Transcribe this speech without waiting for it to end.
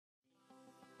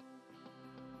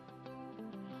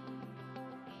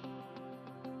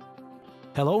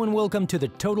Hello and welcome to the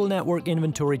Total Network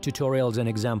Inventory tutorials and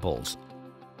examples.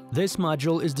 This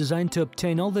module is designed to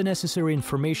obtain all the necessary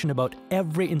information about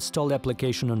every installed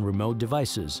application on remote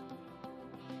devices.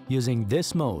 Using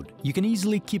this mode, you can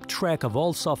easily keep track of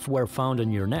all software found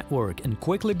on your network and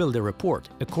quickly build a report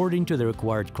according to the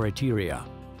required criteria.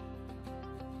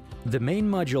 The main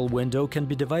module window can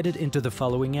be divided into the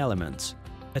following elements: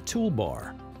 a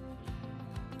toolbar,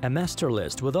 a master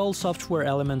list with all software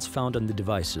elements found on the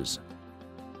devices,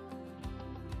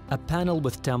 a panel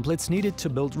with templates needed to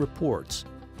build reports,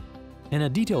 and a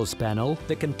details panel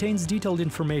that contains detailed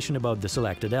information about the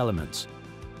selected elements.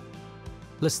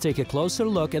 Let's take a closer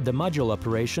look at the module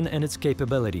operation and its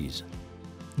capabilities.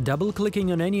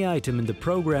 Double-clicking on any item in the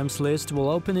Programs list will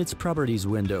open its Properties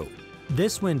window.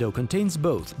 This window contains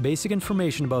both basic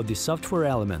information about the software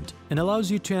element and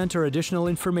allows you to enter additional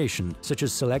information, such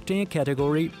as selecting a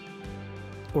category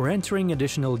or entering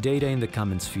additional data in the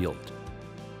comments field.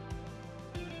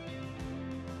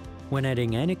 When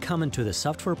adding any comment to the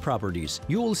software properties,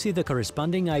 you will see the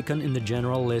corresponding icon in the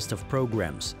general list of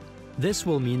programs. This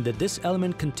will mean that this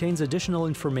element contains additional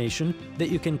information that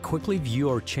you can quickly view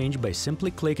or change by simply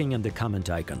clicking on the comment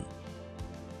icon.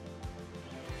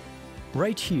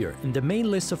 Right here, in the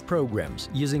main list of programs,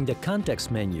 using the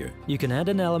context menu, you can add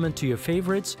an element to your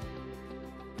favorites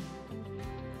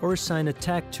or assign a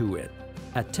tag to it.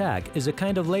 A tag is a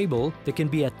kind of label that can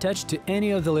be attached to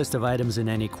any of the list of items in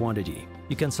any quantity.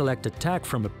 You can select a tag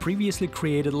from a previously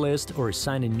created list or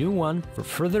assign a new one for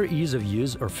further ease of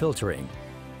use or filtering.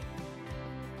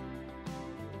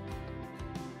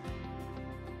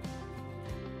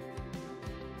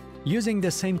 Using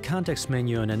the same context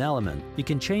menu on an element, you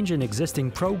can change an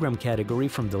existing program category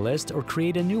from the list or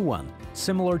create a new one,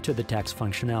 similar to the tags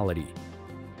functionality.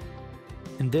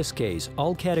 In this case,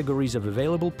 all categories of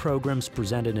available programs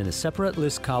presented in a separate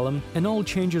list column, and all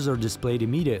changes are displayed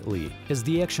immediately as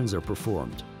the actions are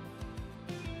performed.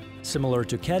 Similar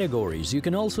to categories, you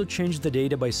can also change the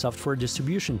data by software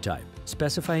distribution type,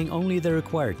 specifying only the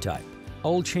required type.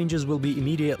 All changes will be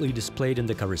immediately displayed in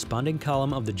the corresponding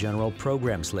column of the general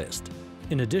programs list.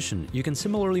 In addition, you can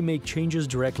similarly make changes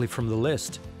directly from the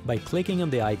list by clicking on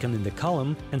the icon in the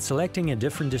column and selecting a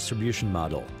different distribution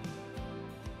model.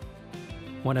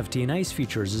 One of TNI's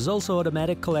features is also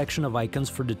automatic collection of icons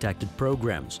for detected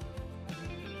programs.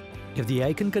 If the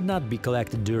icon could not be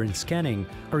collected during scanning,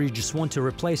 or you just want to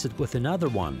replace it with another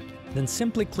one, then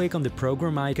simply click on the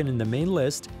program icon in the main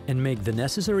list and make the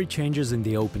necessary changes in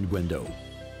the opened window.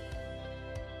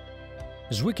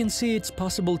 As we can see, it's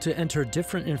possible to enter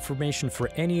different information for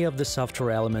any of the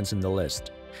software elements in the list.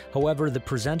 However, the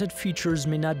presented features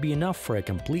may not be enough for a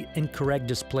complete and correct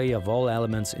display of all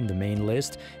elements in the main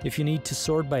list if you need to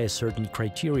sort by a certain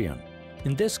criterion.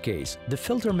 In this case, the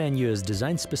filter menu is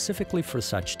designed specifically for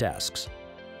such tasks.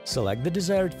 Select the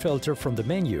desired filter from the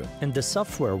menu, and the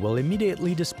software will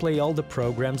immediately display all the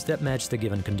programs that match the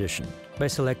given condition. By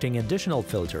selecting additional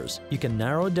filters, you can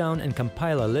narrow down and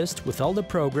compile a list with all the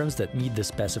programs that meet the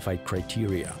specified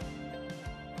criteria.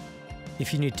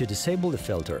 If you need to disable the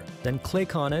filter, then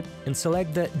click on it and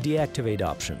select the Deactivate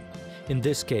option. In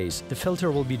this case, the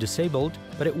filter will be disabled,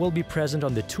 but it will be present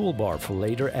on the toolbar for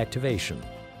later activation.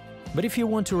 But if you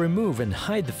want to remove and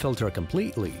hide the filter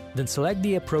completely, then select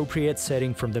the appropriate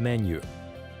setting from the menu.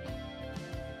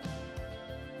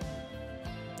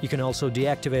 You can also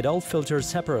deactivate all filters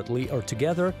separately or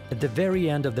together at the very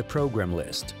end of the program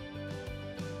list.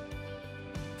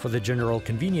 For the general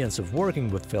convenience of working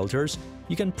with filters,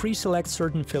 you can pre-select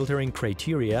certain filtering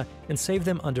criteria and save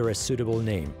them under a suitable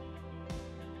name.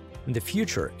 In the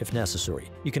future, if necessary,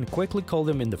 you can quickly call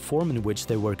them in the form in which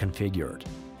they were configured.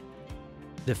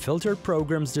 The filtered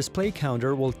program's display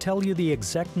counter will tell you the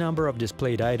exact number of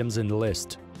displayed items in the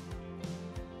list.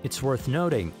 It's worth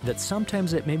noting that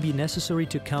sometimes it may be necessary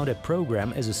to count a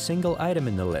program as a single item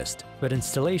in the list, but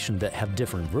installations that have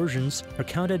different versions are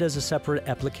counted as separate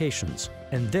applications,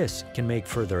 and this can make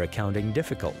further accounting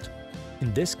difficult.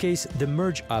 In this case, the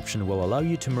Merge option will allow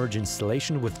you to merge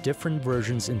installation with different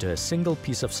versions into a single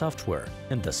piece of software,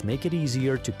 and thus make it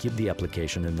easier to keep the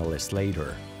application in the list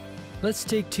later. Let's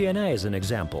take TNI as an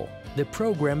example. The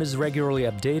program is regularly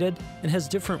updated and has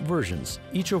different versions,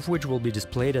 each of which will be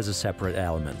displayed as a separate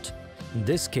element. In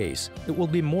this case, it will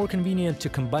be more convenient to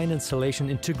combine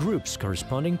installation into groups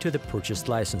corresponding to the purchased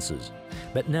licenses.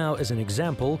 But now, as an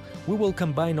example, we will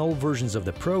combine all versions of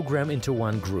the program into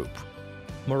one group.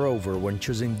 Moreover, when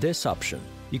choosing this option,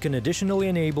 you can additionally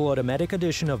enable automatic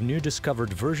addition of new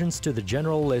discovered versions to the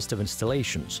general list of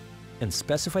installations, and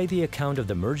specify the account of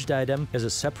the merged item as a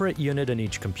separate unit on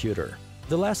each computer.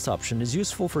 The last option is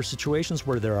useful for situations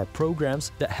where there are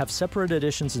programs that have separate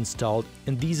editions installed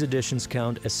and these editions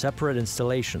count as separate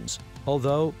installations,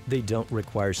 although they don't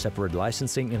require separate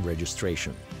licensing and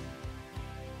registration.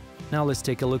 Now let's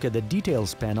take a look at the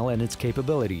Details panel and its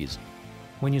capabilities.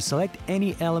 When you select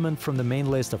any element from the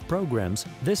main list of programs,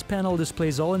 this panel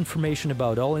displays all information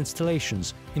about all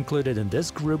installations included in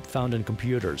this group found on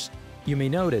computers. You may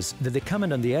notice that the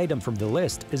comment on the item from the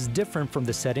list is different from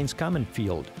the Settings comment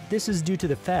field. This is due to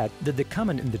the fact that the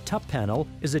comment in the top panel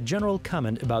is a general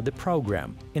comment about the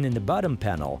program, and in the bottom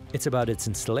panel, it's about its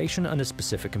installation on a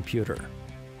specific computer.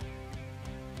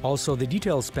 Also, the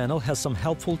Details panel has some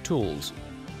helpful tools.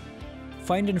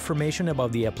 Find information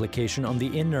about the application on the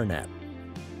internet.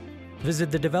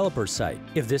 Visit the developer site,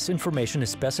 if this information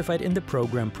is specified in the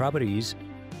program properties,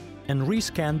 and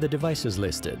rescan the devices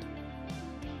listed.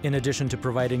 In addition to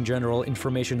providing general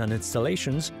information on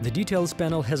installations, the Details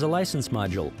panel has a license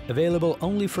module, available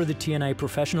only for the TNI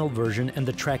Professional version and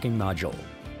the Tracking module.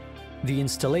 The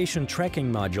Installation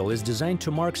Tracking module is designed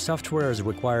to mark software as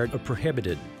required or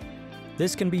prohibited.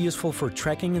 This can be useful for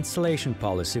tracking installation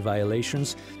policy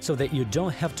violations so that you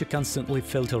don't have to constantly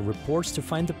filter reports to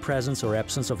find the presence or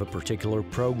absence of a particular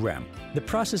program. The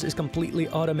process is completely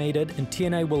automated and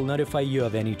TNI will notify you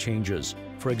of any changes.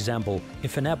 For example,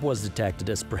 if an app was detected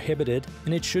as prohibited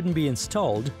and it shouldn't be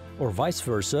installed, or vice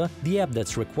versa, the app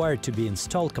that's required to be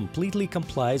installed completely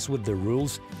complies with the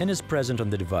rules and is present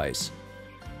on the device.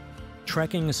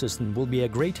 Tracking Assistant will be a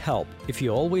great help if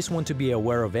you always want to be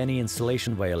aware of any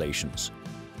installation violations.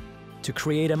 To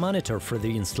create a monitor for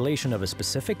the installation of a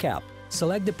specific app,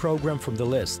 select the program from the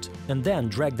list and then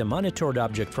drag the monitored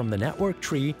object from the network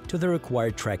tree to the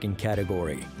required tracking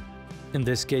category. In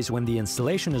this case, when the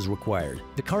installation is required,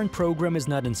 the current program is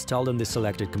not installed on the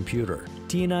selected computer.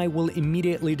 TNI will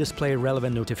immediately display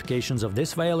relevant notifications of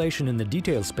this violation in the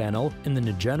Details panel and in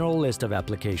the general list of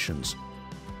applications.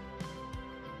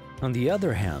 On the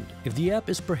other hand, if the app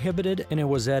is prohibited and it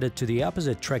was added to the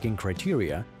opposite tracking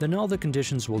criteria, then all the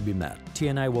conditions will be met.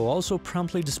 TNI will also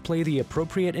promptly display the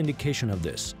appropriate indication of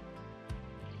this.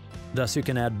 Thus, you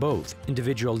can add both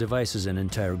individual devices and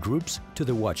entire groups to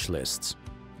the watch lists.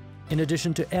 In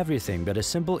addition to everything but a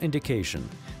simple indication,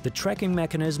 the tracking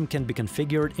mechanism can be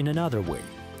configured in another way.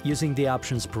 Using the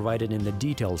options provided in the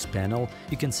Details panel,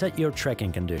 you can set your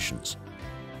tracking conditions.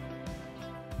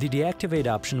 The Deactivate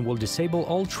option will disable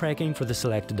all tracking for the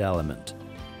selected element.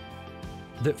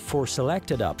 The For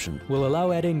Selected option will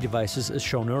allow adding devices as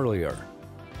shown earlier.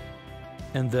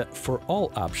 And the For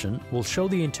All option will show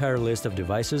the entire list of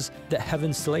devices that have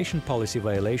installation policy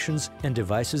violations and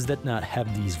devices that not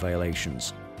have these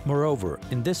violations. Moreover,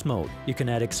 in this mode, you can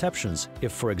add exceptions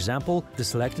if, for example, the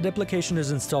selected application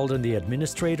is installed on the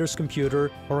administrator's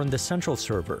computer or on the central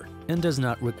server and does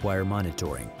not require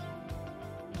monitoring.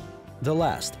 The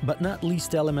last, but not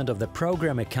least element of the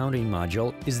Program Accounting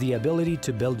module is the ability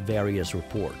to build various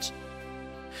reports.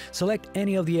 Select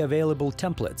any of the available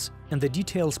templates, and the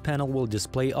Details panel will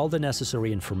display all the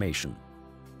necessary information.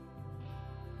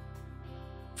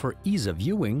 For ease of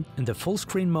viewing, in the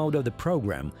full-screen mode of the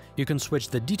program, you can switch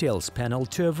the Details panel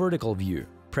to a vertical view.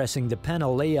 Pressing the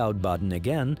Panel Layout button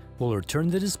again will return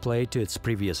the display to its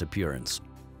previous appearance.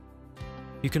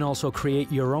 You can also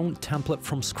create your own template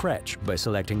from scratch by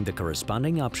selecting the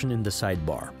corresponding option in the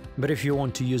sidebar. But if you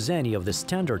want to use any of the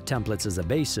standard templates as a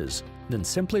basis, then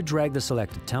simply drag the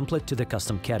selected template to the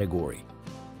custom category.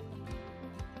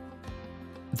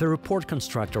 The report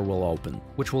constructor will open,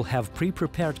 which will have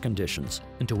pre-prepared conditions,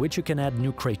 into which you can add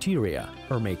new criteria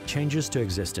or make changes to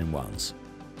existing ones.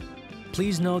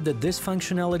 Please note that this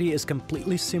functionality is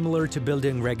completely similar to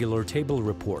building regular table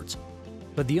reports.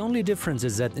 But the only difference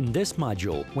is that in this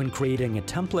module, when creating a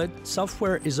template,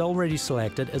 software is already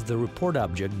selected as the report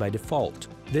object by default.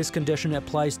 This condition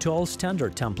applies to all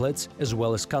standard templates as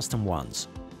well as custom ones.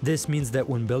 This means that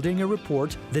when building a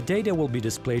report, the data will be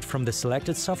displayed from the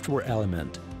selected software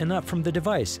element and not from the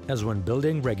device as when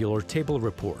building regular table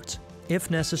reports.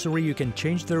 If necessary, you can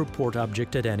change the report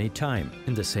object at any time.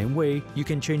 In the same way, you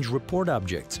can change report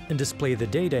objects and display the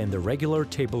data in the regular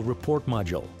table report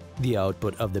module. The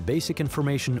output of the basic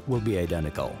information will be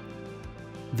identical.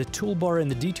 The toolbar in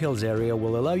the Details area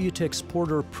will allow you to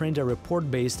export or print a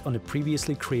report based on a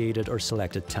previously created or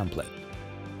selected template.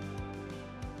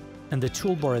 And the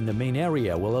toolbar in the main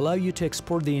area will allow you to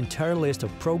export the entire list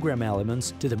of program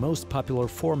elements to the most popular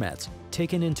formats,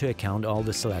 taking into account all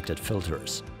the selected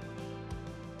filters.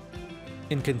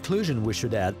 In conclusion, we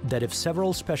should add that if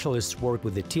several specialists work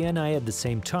with the TNI at the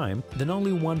same time, then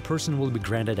only one person will be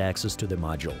granted access to the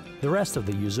module. The rest of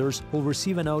the users will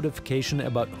receive a notification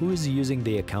about who is using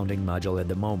the accounting module at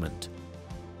the moment.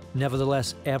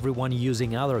 Nevertheless, everyone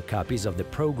using other copies of the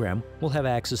program will have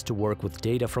access to work with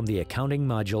data from the accounting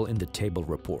module in the table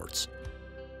reports.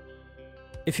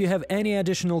 If you have any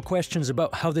additional questions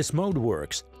about how this mode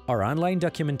works, our online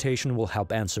documentation will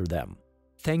help answer them.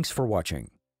 Thanks for watching.